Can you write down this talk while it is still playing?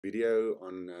video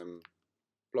on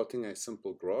plotting a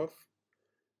simple graph,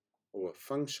 or a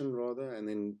function rather, and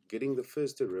then getting the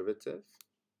first derivative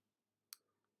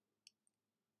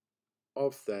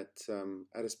of that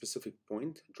at a specific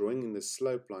point, drawing in the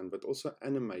slope line, but also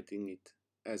animating it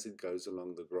as it goes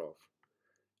along the graph.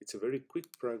 It's a very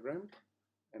quick program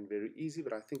and very easy,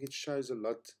 but I think it shows a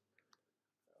lot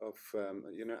of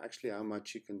actually how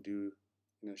much you can do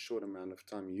in a short amount of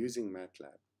time using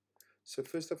Matlab. So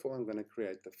first of all, I'm going to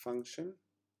create the function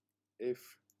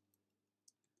if,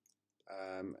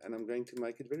 and I'm going to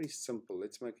make it very simple.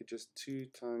 Let's make it just 2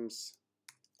 times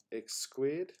x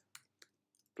squared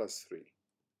plus 3.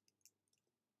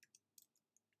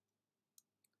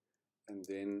 And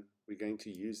then we're going to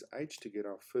use h to get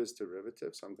our first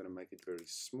derivative, so I'm going to make it very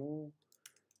small,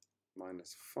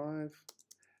 minus 5.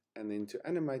 And then to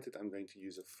animate it, I'm going to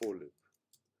use a for loop.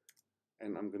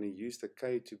 And I'm going to use the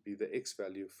k to be the x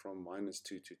value from minus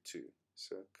 2 to 2.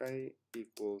 So k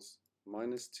equals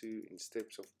minus 2 in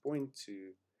steps of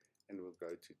 0.2, and we'll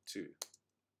go to 2.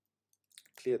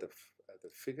 Clear the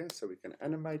figure so we can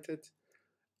animate it.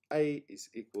 A is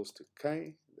equals to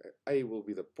k. A will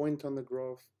be the point on the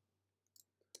graph.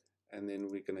 And then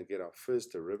we're going to get our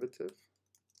first derivative.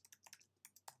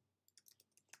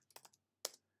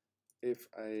 If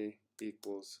a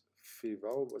equals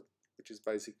phi-val, which is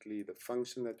basically the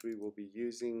function that we will be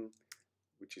using,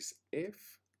 which is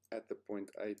f at the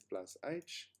point a plus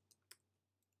h.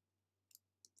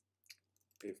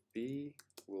 If b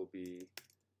will be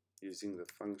using the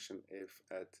function f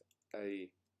at a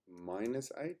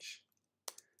minus h,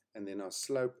 and then our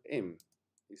slope m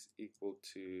is equal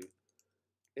to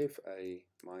fa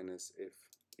minus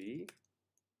fb.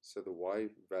 So the y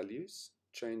values,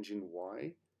 change in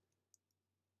y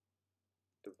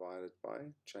divided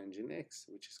by change in x,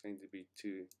 which is going to be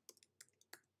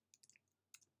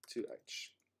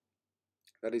 2h.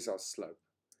 That is our slope.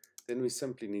 Then we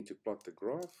simply need to plot the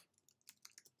graph.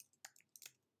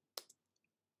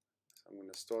 So I'm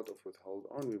going to start off with hold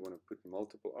on. We want to put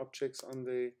multiple objects on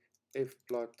there. F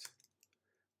plot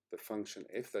the function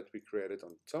f that we created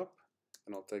on top,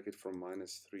 and I'll take it from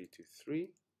minus 3 to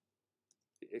 3,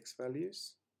 the x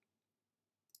values.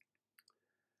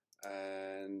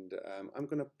 And I'm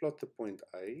going to plot the point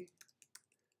A.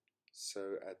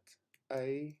 So at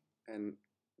A, and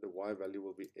the y value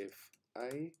will be FA,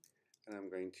 and I'm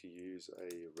going to use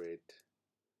a red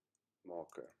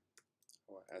marker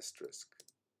or asterisk.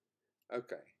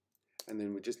 Okay, and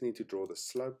then we just need to draw the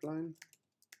slope line.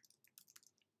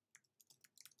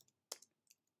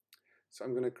 So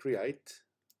I'm going to create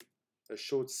a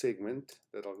short segment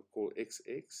that I'll call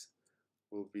XX,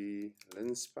 will be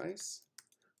linspace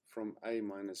from a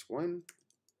minus 1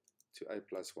 to a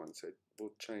plus 1. So it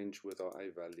will change with our a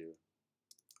value,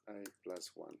 a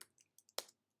plus 1.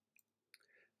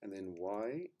 And then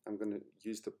y, I'm going to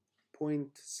use the point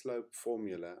slope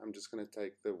formula. I'm just going to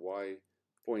take the y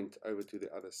point over to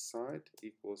the other side,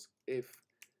 equals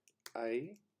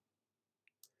fa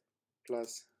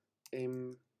plus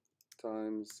m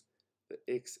times the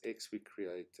xx we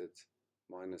created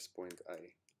minus point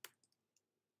a.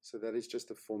 So that is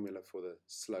just a formula for the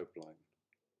slope line.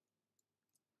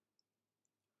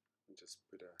 I'll just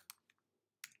put a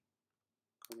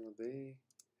comma there,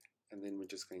 and then we're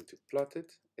just going to plot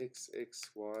it, x,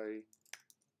 y,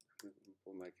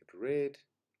 we'll make it red,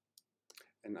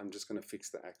 and I'm just going to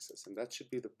fix the axis, and that should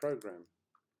be the program,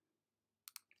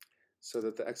 so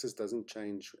that the axis doesn't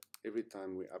change every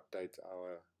time we update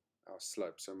our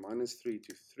slope. So minus 3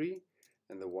 to 3,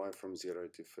 and the y from 0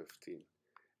 to 15.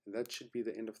 And that should be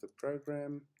the end of the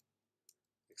program,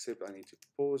 except I need to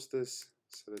pause this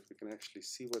so that we can actually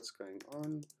see what's going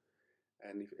on,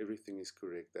 and if everything is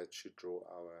correct, that should draw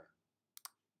our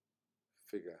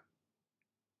figure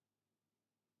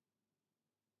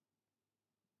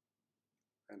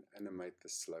and animate the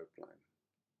slope line.